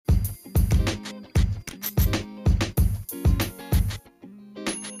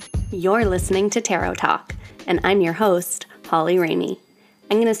You're listening to Tarot Talk, and I'm your host, Holly Ramey.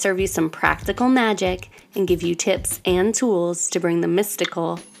 I'm going to serve you some practical magic and give you tips and tools to bring the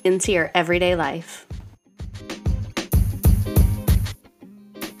mystical into your everyday life.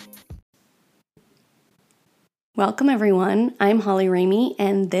 Welcome, everyone. I'm Holly Ramey,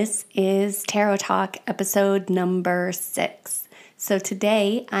 and this is Tarot Talk episode number 6. So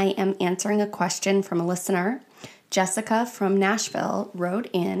today I am answering a question from a listener. Jessica from Nashville wrote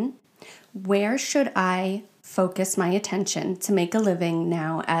in, where should I focus my attention to make a living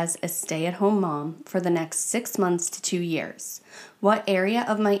now as a stay-at-home mom for the next 6 months to 2 years? What area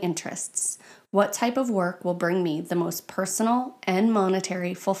of my interests? What type of work will bring me the most personal and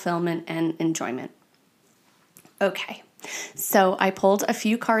monetary fulfillment and enjoyment? Okay, so I pulled a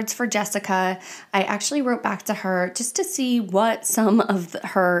few cards for Jessica. I actually wrote back to her just to see what some of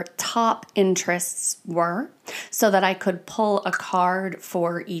her top interests were so that I could pull a card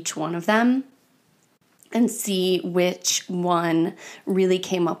for each one of them and see which one really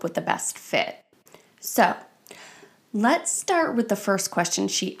came up with the best fit. So let's start with the first question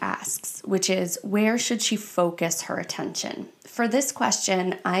she asks, which is, where should she focus her attention? For this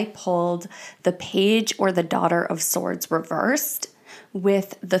question, I pulled the Page or the Daughter of Swords reversed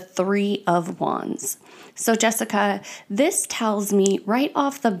with the Three of Wands. So Jessica, this tells me right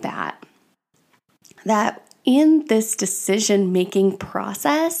off the bat that in this decision-making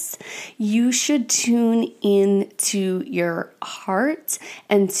process, you should tune in to your heart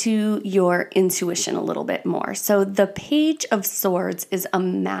and to your intuition a little bit more. So the Page of Swords is a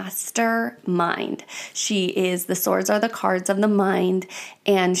mastermind. The swords are the cards of the mind,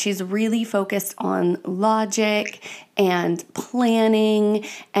 and she's really focused on logic and planning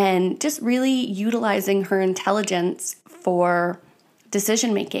and just really utilizing her intelligence for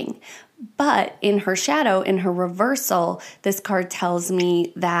decision-making. But in her shadow, in her reversal, this card tells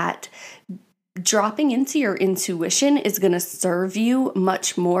me that dropping into your intuition is going to serve you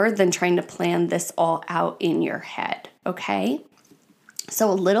much more than trying to plan this all out in your head, okay? So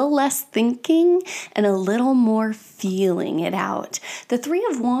a little less thinking and a little more feeling it out. The Three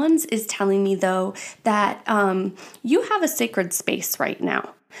of Wands is telling me, though, that you have a sacred space right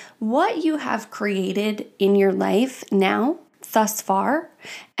now. What you have created in your life now, thus far,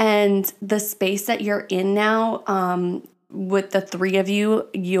 and the space that you're in now with the three of you,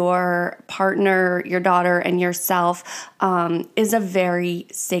 your partner, your daughter, and yourself, is a very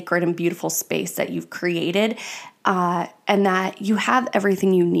sacred and beautiful space that you've created, and that you have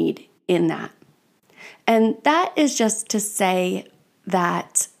everything you need in that. And that is just to say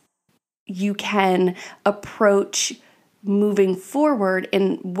that you can approach moving forward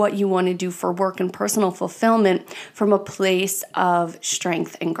in what you want to do for work and personal fulfillment from a place of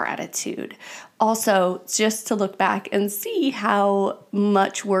strength and gratitude. Also, just to look back and see how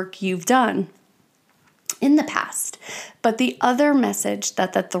much work you've done in the past. But the other message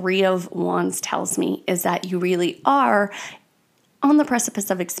that the Three of Wands tells me is that you really are on the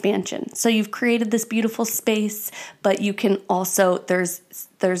precipice of expansion. So you've created this beautiful space, but you can also, there's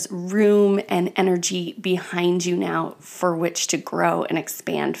room and energy behind you now for which to grow and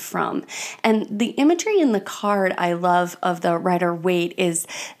expand from. And the imagery in the card I love of the Rider-Waite is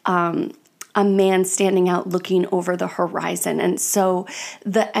a man standing out looking over the horizon. And so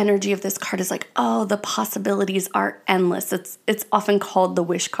the energy of this card is like, oh, the possibilities are endless. It's often called the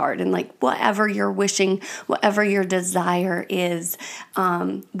wish card. And like whatever you're wishing, whatever your desire is,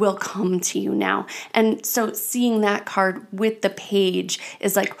 will come to you now. And so seeing that card with the Page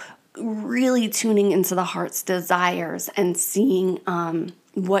is like really tuning into the heart's desires and seeing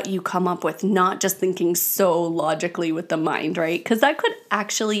what you come up with, not just thinking so logically with the mind, right? Because that could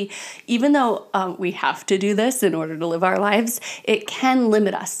actually, even though we have to do this in order to live our lives, it can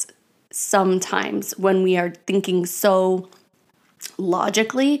limit us sometimes when we are thinking so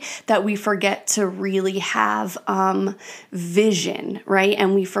logically that we forget to really have vision, right?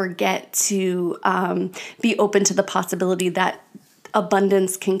 And we forget to be open to the possibility that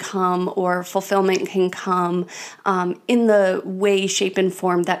abundance can come or fulfillment can come in the way, shape, and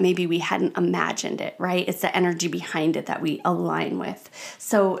form that maybe we hadn't imagined it, right? It's the energy behind it that we align with.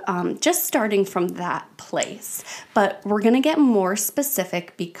 So just starting from that place. But we're going to get more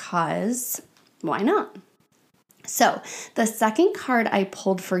specific because why not? So the second card I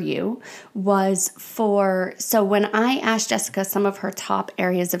pulled for you was so when I asked Jessica some of her top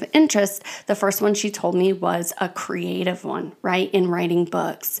areas of interest, the first one she told me was a creative one, right? In writing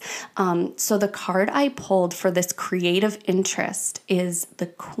books. So the card I pulled for this creative interest is the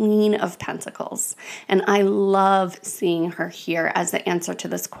Queen of Pentacles. And I love seeing her here as the answer to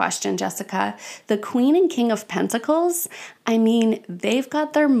this question, Jessica. The Queen and King of Pentacles, I mean, they've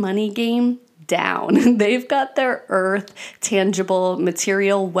got their money game down. They've got their earth, tangible,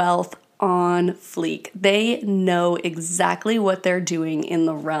 material wealth on fleek. They know exactly what they're doing in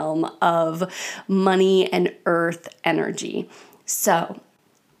the realm of money and earth energy. So,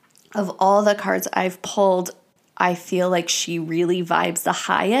 of all the cards I've pulled, I feel like she really vibes the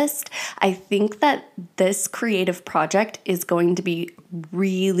highest. I think that this creative project is going to be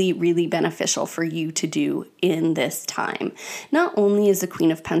really, really beneficial for you to do in this time. Not only is the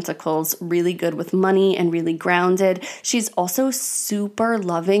Queen of Pentacles really good with money and really grounded, she's also super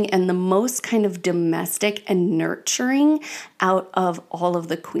loving and the most kind of domestic and nurturing out of all of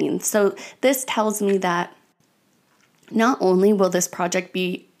the queens. So this tells me that not only will this project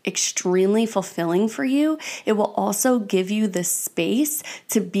be extremely fulfilling for you, it will also give you the space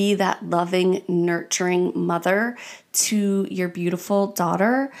to be that loving, nurturing mother to your beautiful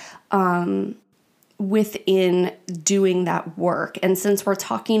daughter within doing that work. And since we're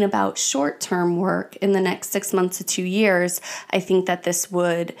talking about short-term work in the next 6 months to 2 years, I think that this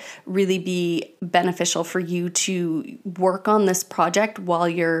would really be beneficial for you to work on this project while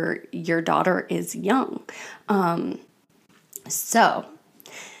your daughter is young. So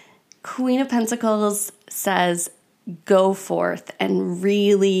Queen of Pentacles says, go forth and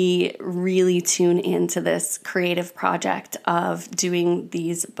really, really tune into this creative project of doing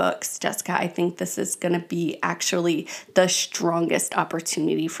these books. Jessica, I think this is going to be actually the strongest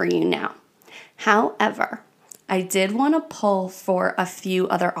opportunity for you now. However, I did want to pull for a few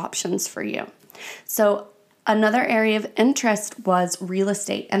other options for you. So another area of interest was real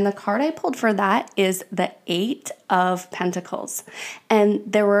estate, and the card I pulled for that is the Eight of Pentacles. And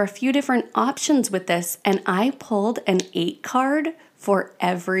there were a few different options with this, and I pulled an 8 card for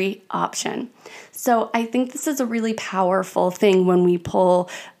every option. So I think this is a really powerful thing when we pull.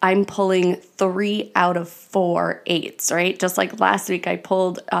 I'm pulling 3 out of 4 8s, right? Just like last week I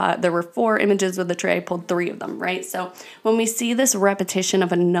pulled, there were 4 images with the tree, I pulled 3 of them, right? So when we see this repetition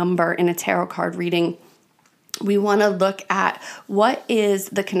of a number in a tarot card reading, we want to look at what is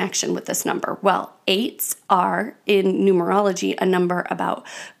the connection with this number. Well, 8s are in numerology a number about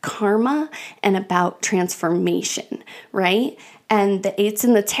karma and about transformation, right? And the 8s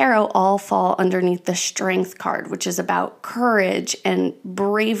in the tarot all fall underneath the Strength card, which is about courage and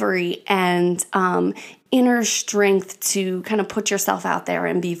bravery and inner strength to kind of put yourself out there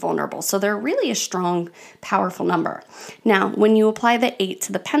and be vulnerable. So they're really a strong, powerful number. Now, when you apply the 8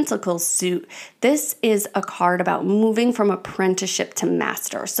 to the Pentacles suit, this is a card about moving from apprenticeship to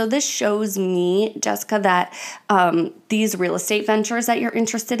master. So this shows me, Jessica, that these real estate ventures that you're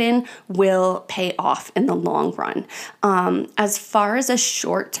interested in will pay off in the long run. As far as a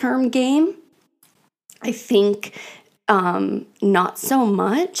short-term game, I think not so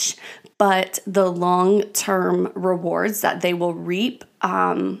much, but the long-term rewards that they will reap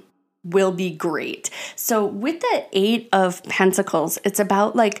will be great. So with the 8 of Pentacles, it's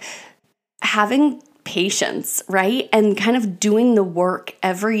about like having patience, right? And kind of doing the work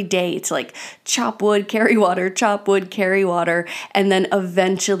every day to like chop wood, carry water, chop wood, carry water. And then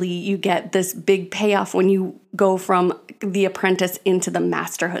eventually you get this big payoff when you go from the apprentice into the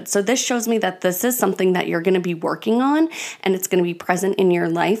masterhood. So this shows me that this is something that you're going to be working on and it's going to be present in your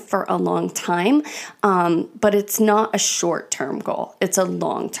life for a long time. But it's not a short-term goal. It's a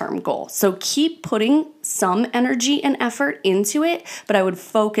long-term goal. So keep putting some energy and effort into it, but I would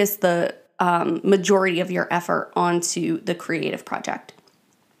focus the majority of your effort onto the creative project.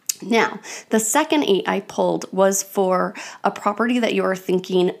 Now, the second 8 I pulled was for a property that you're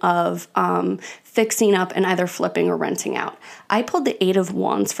thinking of fixing up and either flipping or renting out. I pulled the 8 of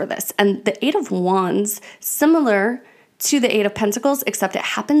Wands for this. And the 8 of Wands, similar to the 8 of Pentacles, except it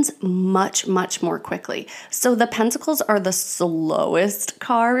happens much, much more quickly. So the Pentacles are the slowest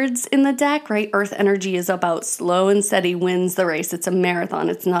cards in the deck, right? Earth energy is about slow and steady wins the race. It's a marathon.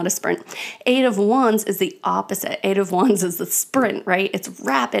 It's not a sprint. 8 of Wands is the opposite. 8 of Wands is the sprint, right? It's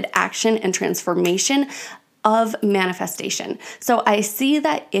rapid action and transformation of manifestation. So I see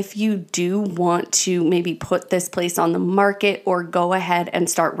that if you do want to maybe put this place on the market or go ahead and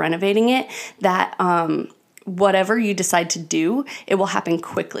start renovating it, that whatever you decide to do, it will happen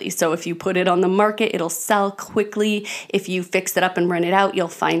quickly. So if you put it on the market, it'll sell quickly. If you fix it up and rent it out, you'll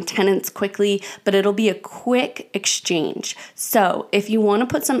find tenants quickly, but it'll be a quick exchange. So if you want to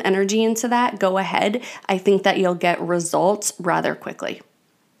put some energy into that, go ahead. I think that you'll get results rather quickly.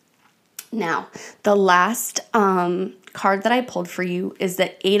 Now, the last card that I pulled for you is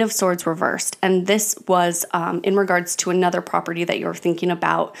the Eight of Swords reversed. And this was in regards to another property that you're thinking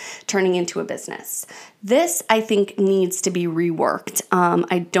about turning into a business. This, I think, needs to be reworked.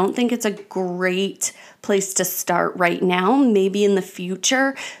 I don't think it's a great place to start right now. Maybe in the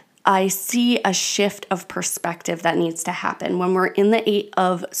future, I see a shift of perspective that needs to happen. When we're in the Eight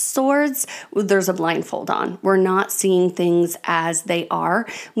of Swords, there's a blindfold on. We're not seeing things as they are.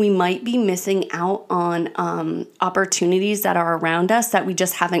 We might be missing out on opportunities that are around us that we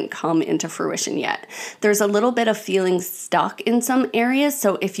just haven't come into fruition yet. There's a little bit of feeling stuck in some areas.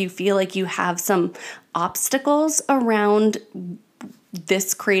 So if you feel like you have some obstacles around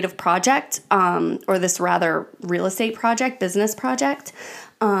this creative project, or this rather real estate project, business project,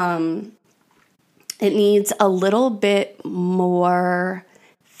 it needs a little bit more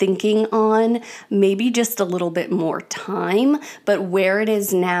thinking on, maybe just a little bit more time, but where it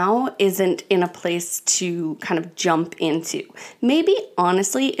is now isn't in a place to kind of jump into. Maybe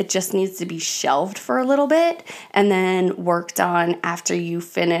honestly, it just needs to be shelved for a little bit and then worked on after you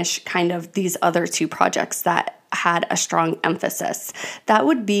finish kind of these other two projects that had a strong emphasis. That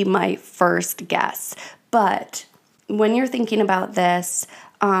would be my first guess. But when you're thinking about this,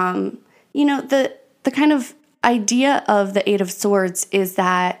 the kind of idea of the Eight of Swords is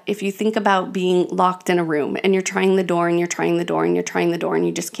that if you think about being locked in a room and you're trying the door and you're trying the door and you're trying the door and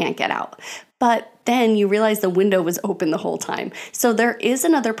you just can't get out. But then you realize the window was open the whole time. So there is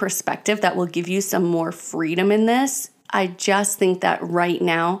another perspective that will give you some more freedom in this. I just think that right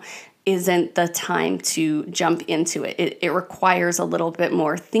now isn't the time to jump into it. It requires a little bit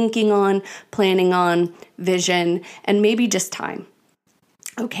more thinking on, planning on, vision, and maybe just time.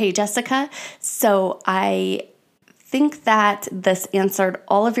 Okay, Jessica. So I think that this answered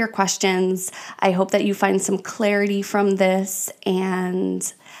all of your questions. I hope that you find some clarity from this,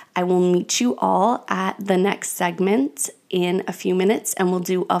 and I will meet you all at the next segment in a few minutes, and we'll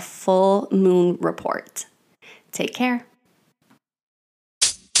do a full moon report. Take care.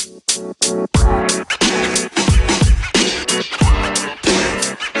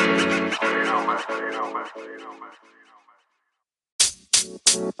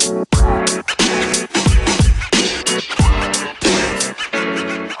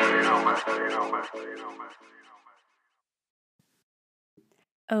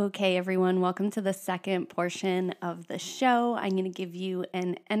 Okay, everyone, welcome to the second portion of the show. I'm going to give you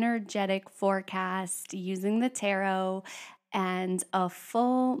an energetic forecast using the tarot and a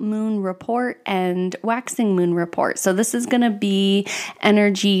full moon report and waxing moon report. So this is going to be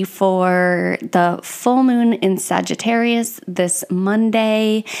energy for the full moon in Sagittarius this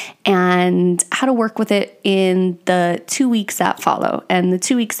Monday and how to work with it in the 2 weeks that follow. And the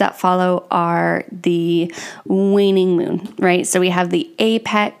 2 weeks that follow are the waning moon, right? So we have the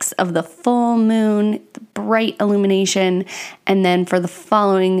apex of the full moon, the bright illumination, and then for the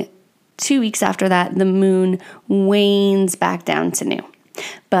following 2 weeks after that, the moon wanes back down to new.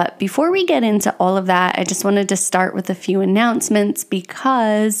 But before we get into all of that, I just wanted to start with a few announcements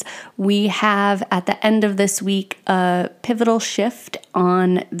because we have at the end of this week a pivotal shift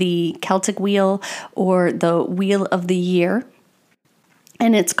on the Celtic wheel or the wheel of the year.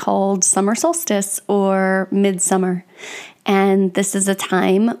 And it's called summer solstice or midsummer. And this is a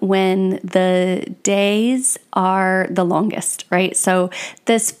time when the days are the longest, right? So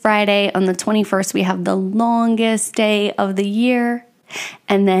this Friday on the 21st, we have the longest day of the year.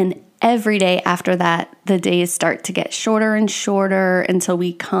 And then every day after that, the days start to get shorter and shorter until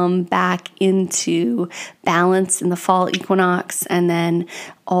we come back into balance in the fall equinox and then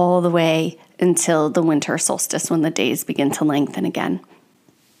all the way until the winter solstice when the days begin to lengthen again.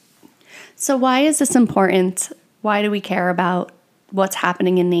 So why is this important? Why do we care about what's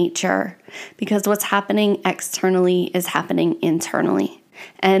happening in nature? Because what's happening externally is happening internally.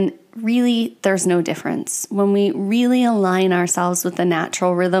 And really, there's no difference. When we really align ourselves with the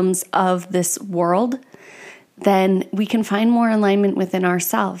natural rhythms of this world, then we can find more alignment within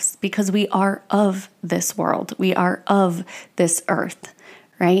ourselves because we are of this world. We are of this earth,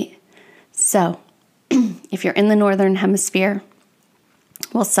 right? So if you're in the Northern Hemisphere,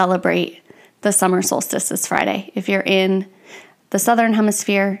 we'll celebrate the summer solstice this Friday. If you're in the Southern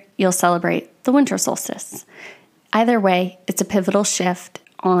Hemisphere, you'll celebrate the winter solstice. Either way, it's a pivotal shift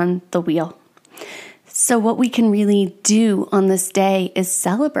on the wheel. So what we can really do on this day is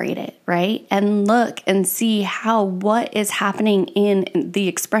celebrate it, right? And look and see how what is happening in the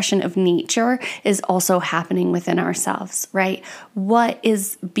expression of nature is also happening within ourselves, right? What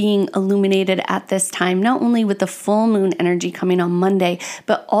is being illuminated at this time, not only with the full moon energy coming on Monday,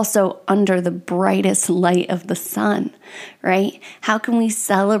 but also under the brightest light of the sun, right? How can we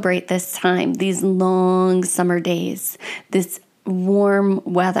celebrate this time, these long summer days, this warm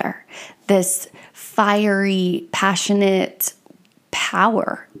weather, this fiery, passionate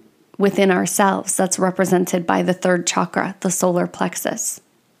power within ourselves that's represented by the third chakra, the solar plexus?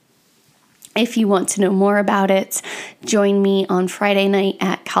 If you want to know more about it, join me on Friday night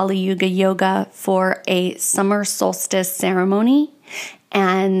at Kali Yuga Yoga for a summer solstice ceremony.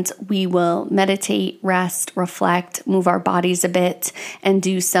 And we will meditate, rest, reflect, move our bodies a bit, and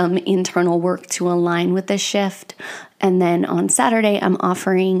do some internal work to align with this shift. And then on Saturday, I'm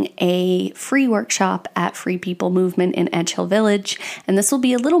offering a free workshop at Free People Movement in Edge Hill Village. And this will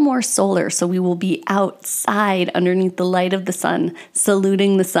be a little more solar. So we will be outside underneath the light of the sun,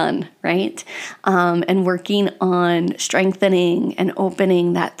 saluting the sun, right? And working on strengthening and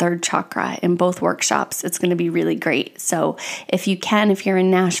opening that third chakra in both workshops. It's going to be really great. So if you can, if you're in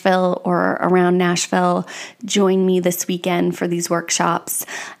Nashville or around Nashville, join me this weekend for these workshops.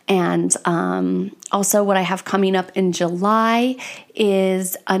 And also what I have coming up in July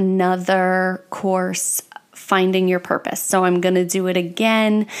is another course, Finding Your Purpose. So I'm going to do it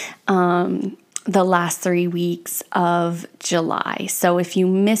again the last 3 weeks of July. So if you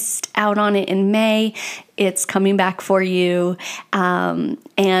missed out on it in May, it's coming back for you. And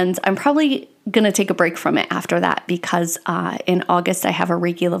I'm probably going to take a break from it after that because in August I have a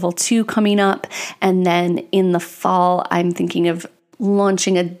Reiki Level 2 coming up. And then in the fall, I'm thinking of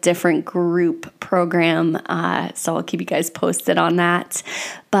launching a different group program. So I'll keep you guys posted on that.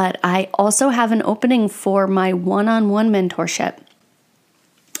 But I also have an opening for my one-on-one mentorship.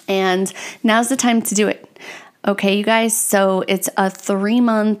 And now's the time to do it. Okay, you guys, so it's a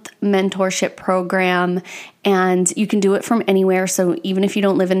 3-month mentorship program and you can do it from anywhere. So even if you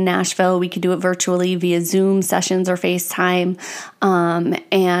don't live in Nashville, we could do it virtually via Zoom sessions or FaceTime.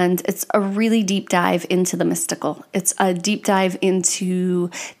 And it's a really deep dive into the mystical. It's a deep dive into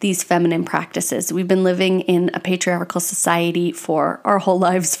these feminine practices. We've been living in a patriarchal society for our whole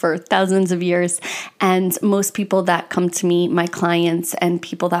lives for thousands of years. And most people that come to me, my clients and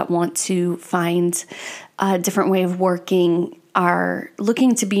people that want to find a different way of working, are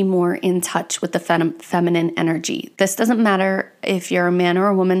looking to be more in touch with the feminine energy. This doesn't matter if you're a man or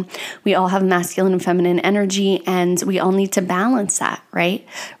a woman. We all have masculine and feminine energy, and we all need to balance that, right?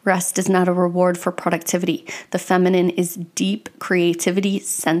 Rest is not a reward for productivity. The feminine is deep creativity,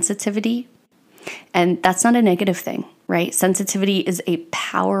 sensitivity, and that's not a negative thing, right? Sensitivity is a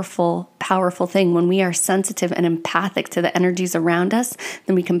powerful, powerful thing. When we are sensitive and empathic to the energies around us,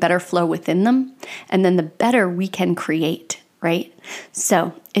 then we can better flow within them, and then the better we can create, right?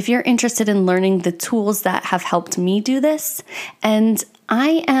 So if you're interested in learning the tools that have helped me do this, and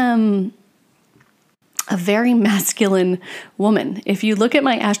I am a very masculine woman. If you look at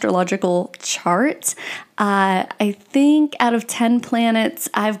my astrological chart, I think out of 10 planets,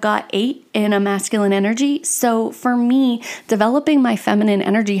 I've got 8 in a masculine energy. So for me, developing my feminine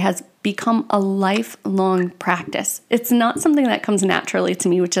energy has become a lifelong practice. It's not something that comes naturally to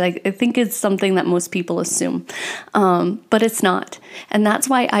me, which I think is something that most people assume, but it's not. And that's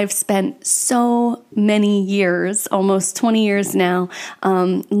why I've spent so many years, almost 20 years now,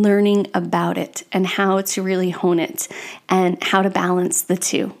 learning about it and how to really hone it and how to balance the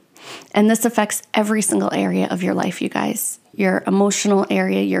two. And this affects every single area of your life, you guys. Your emotional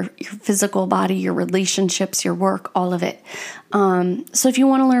area, your physical body, your relationships, your work, all of it. So if you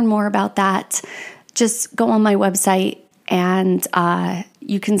want to learn more about that, just go on my website and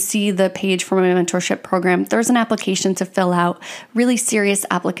you can see the page for my mentorship program. There's an application to fill out, really serious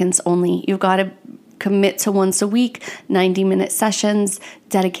applicants only. You've got to commit to once a week, 90-minute sessions,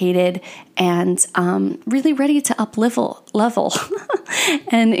 dedicated, and really ready to up-level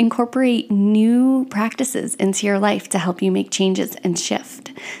and incorporate new practices into your life to help you make changes and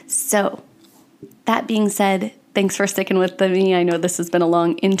shift. So that being said, thanks for sticking with me. I know this has been a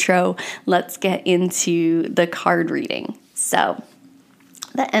long intro. Let's get into the card reading. So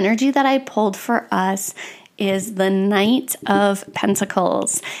the energy that I pulled for us is the Knight of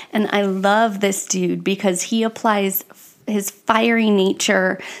Pentacles. And I love this dude because he applies his fiery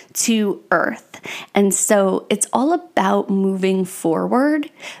nature to earth. And so it's all about moving forward,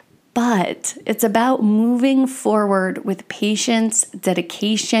 but it's about moving forward with patience,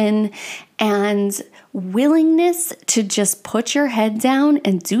 dedication, and willingness to just put your head down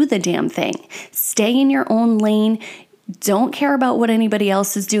and do the damn thing. Stay in your own lane. Don't care about what anybody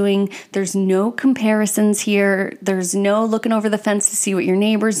else is doing. There's no comparisons here. There's no looking over the fence to see what your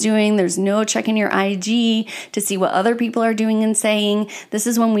neighbor's doing. There's no checking your IG to see what other people are doing and saying. This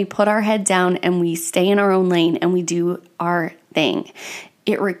is when we put our head down and we stay in our own lane and we do our thing.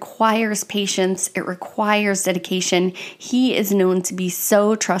 It requires patience. It requires dedication. He is known to be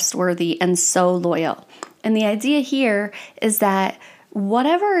so trustworthy and so loyal. And the idea here is that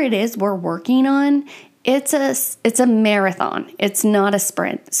whatever it is we're working on, it's a marathon. It's not a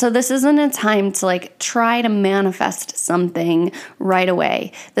sprint. So this isn't a time to try to manifest something right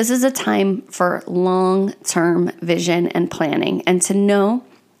away. This is a time for long-term vision and planning, and to know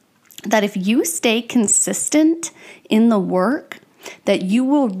that if you stay consistent in the work, that you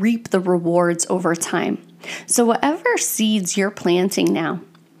will reap the rewards over time. So whatever seeds you're planting now,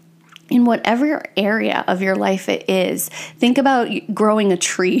 in whatever area of your life it is, think about growing a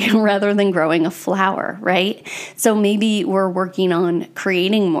tree rather than growing a flower, right? So maybe we're working on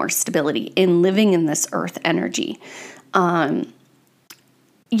creating more stability in living in this earth energy.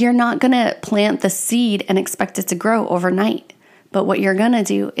 You're not going to plant the seed and expect it to grow overnight. But what you're going to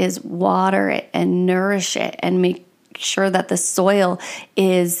do is water it and nourish it and make sure that the soil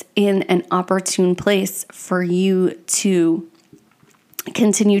is in an opportune place for you to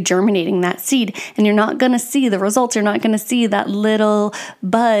continue germinating that seed. And you're not going to see the results. You're not going to see that little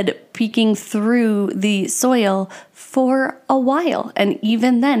bud peeking through the soil for a while. And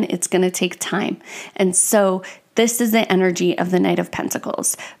even then, it's going to take time. And so this is the energy of the Knight of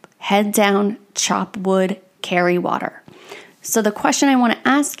Pentacles. Head down, chop wood, carry water. So the question I want to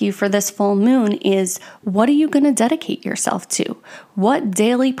ask you for this full moon is, what are you going to dedicate yourself to? What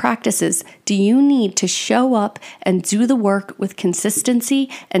daily practices do you need to show up and do the work with consistency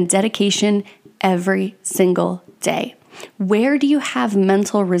and dedication every single day? Where do you have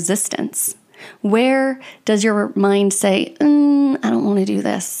mental resistance? Where does your mind say, I don't want to do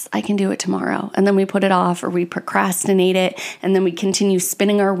this. I can do it tomorrow. And then we put it off or we procrastinate it. And then we continue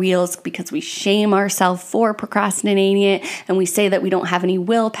spinning our wheels because we shame ourselves for procrastinating it. And we say that we don't have any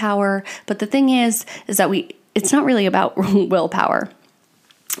willpower. But the thing is that it's not really about willpower.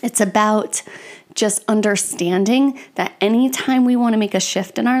 It's about just understanding that anytime we want to make a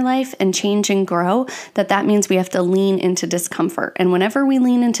shift in our life and change and grow, that means we have to lean into discomfort. And whenever we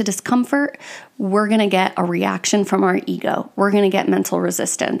lean into discomfort, we're going to get a reaction from our ego. We're going to get mental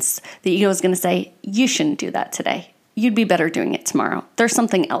resistance. The ego is going to say, you shouldn't do that today. You'd be better doing it tomorrow. There's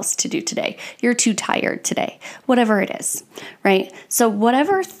something else to do today. You're too tired today. Whatever it is, right? So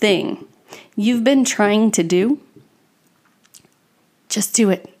whatever thing you've been trying to do, just do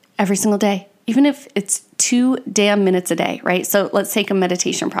it every single day. Even if it's 2 damn minutes a day, right? So let's take a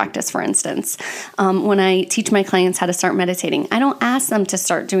meditation practice, for instance. When I teach my clients how to start meditating, I don't ask them to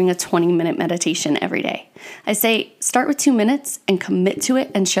start doing a 20-minute meditation every day. I say, start with 2 minutes and commit to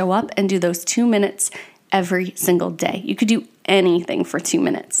it and show up and do those 2 minutes every single day. You could do anything for 2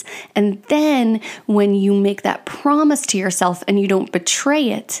 minutes. And then when you make that promise to yourself and you don't betray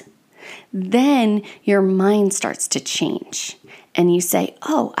it, then your mind starts to change. And you say,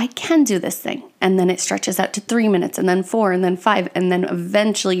 oh, I can do this thing. And then it stretches out to 3 minutes and then 4 and then 5. And then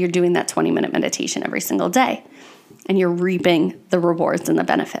eventually you're doing that 20-minute meditation every single day. And you're reaping the rewards and the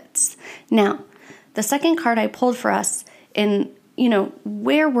benefits. Now, the second card I pulled for us in,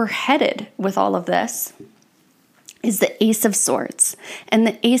 where we're headed with all of this is the Ace of Swords. And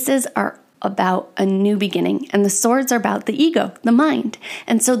the aces are about a new beginning, and the swords are about the ego, the mind.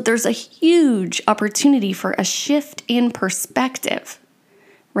 And so there's a huge opportunity for a shift in perspective,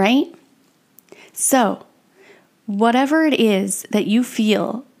 right? So whatever it is that you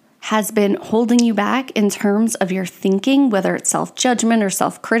feel has been holding you back in terms of your thinking, whether it's self-judgment or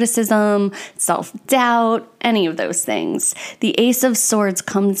self-criticism, self-doubt, any of those things, the Ace of Swords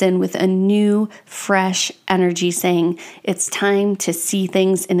comes in with a new, fresh energy saying it's time to see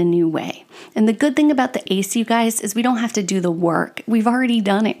things in a new way. And the good thing about the Ace, you guys, is we don't have to do the work. We've already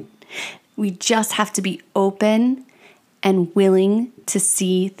done it. We just have to be open and willing to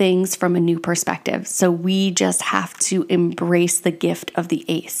see things from a new perspective. So we just have to embrace the gift of the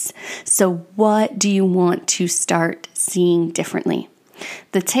Ace. So what do you want to start seeing differently?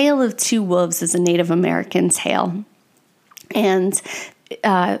 The Tale of Two Wolves is a Native American tale. And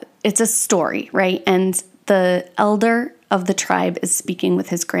it's a story, right? And the elder of the tribe is speaking with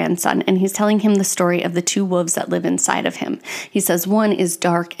his grandson, and he's telling him the story of the two wolves that live inside of him. He says one is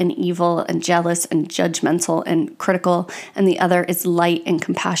dark and evil and jealous and judgmental and critical, and the other is light and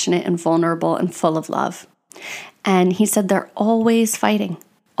compassionate and vulnerable and full of love. And he said they're always fighting,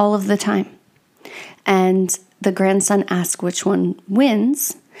 all of the time. And the grandson asks which one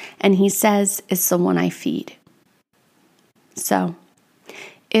wins, And he says, it's the one I feed. So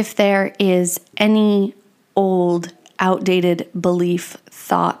if there is any old, outdated belief,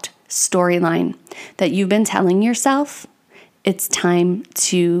 thought, storyline that you've been telling yourself, it's time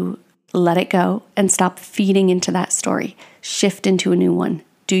to let it go and stop feeding into that story. Shift into a new one.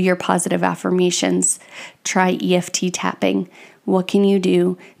 Do your positive affirmations. Try EFT tapping. What can you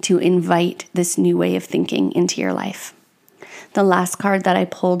do to invite this new way of thinking into your life? The last card that I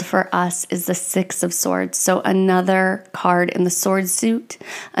pulled for us is the Six of Swords. So another card in the sword suit,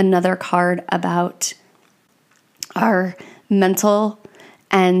 another card about our mental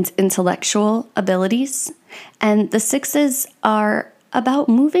and intellectual abilities. And the sixes are about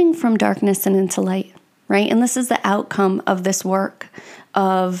moving from darkness and into light, right? And this is the outcome of this work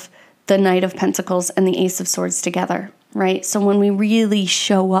of the Knight of Pentacles and the Ace of Swords together, right? So when we really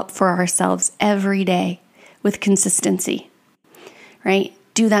show up for ourselves every day with consistency, right?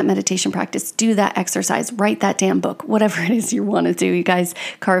 Do that meditation practice, do that exercise, write that damn book, whatever it is you want to do. You guys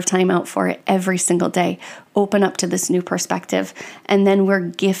carve time out for it every single day. Open up to this new perspective. And then we're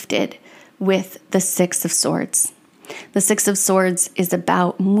gifted with the Six of Swords. The Six of Swords is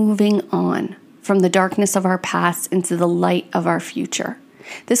about moving on from the darkness of our past into the light of our future.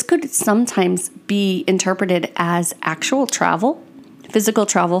 This could sometimes be interpreted as actual travel, physical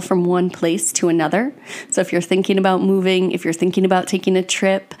travel from one place to another. So if you're thinking about moving, if you're thinking about taking a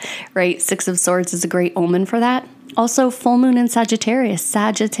trip, right, Six of Swords is a great omen for that. Also, full moon in Sagittarius.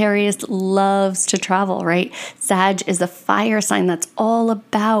 Sagittarius loves to travel, right? Sag is a fire sign that's all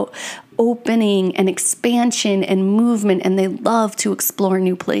about opening and expansion and movement, and they love to explore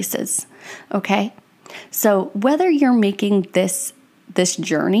new places, okay? So whether you're making this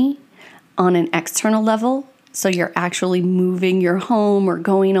journey on an external level, so you're actually moving your home or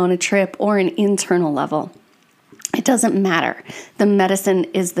going on a trip, or an internal level, it doesn't matter. The medicine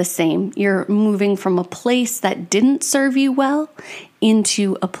is the same. You're moving from a place that didn't serve you well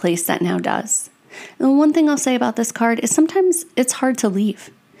into a place that now does. And the one thing I'll say about this card is sometimes it's hard to leave.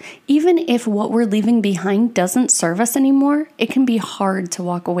 Even if what we're leaving behind doesn't serve us anymore, it can be hard to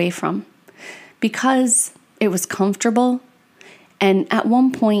walk away from because it was comfortable. And at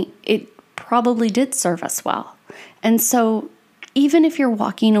one point, it probably did serve us well. And so even if you're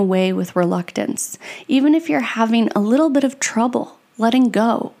walking away with reluctance, even if you're having a little bit of trouble letting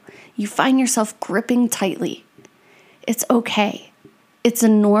go, you find yourself gripping tightly, it's okay. It's a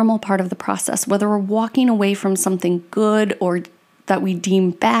normal part of the process. Whether we're walking away from something good or that we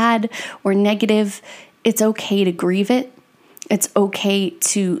deem bad or negative, it's okay to grieve it. It's okay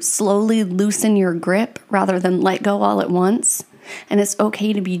to slowly loosen your grip rather than let go all at once. And it's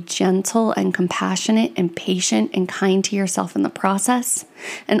okay to be gentle and compassionate and patient and kind to yourself in the process.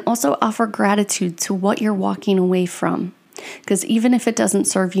 And also offer gratitude to what you're walking away from. Because even if it doesn't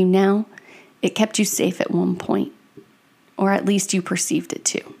serve you now, it kept you safe at one point. Or at least you perceived it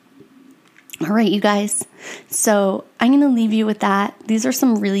to. All right, you guys. So I'm going to leave you with that. These are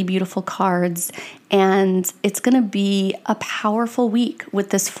some really beautiful cards, and it's going to be a powerful week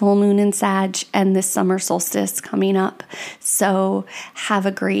with this full moon in Sag and this summer solstice coming up. So have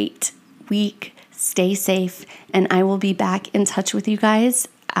a great week. Stay safe, and I will be back in touch with you guys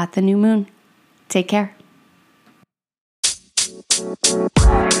at the new moon. Take care.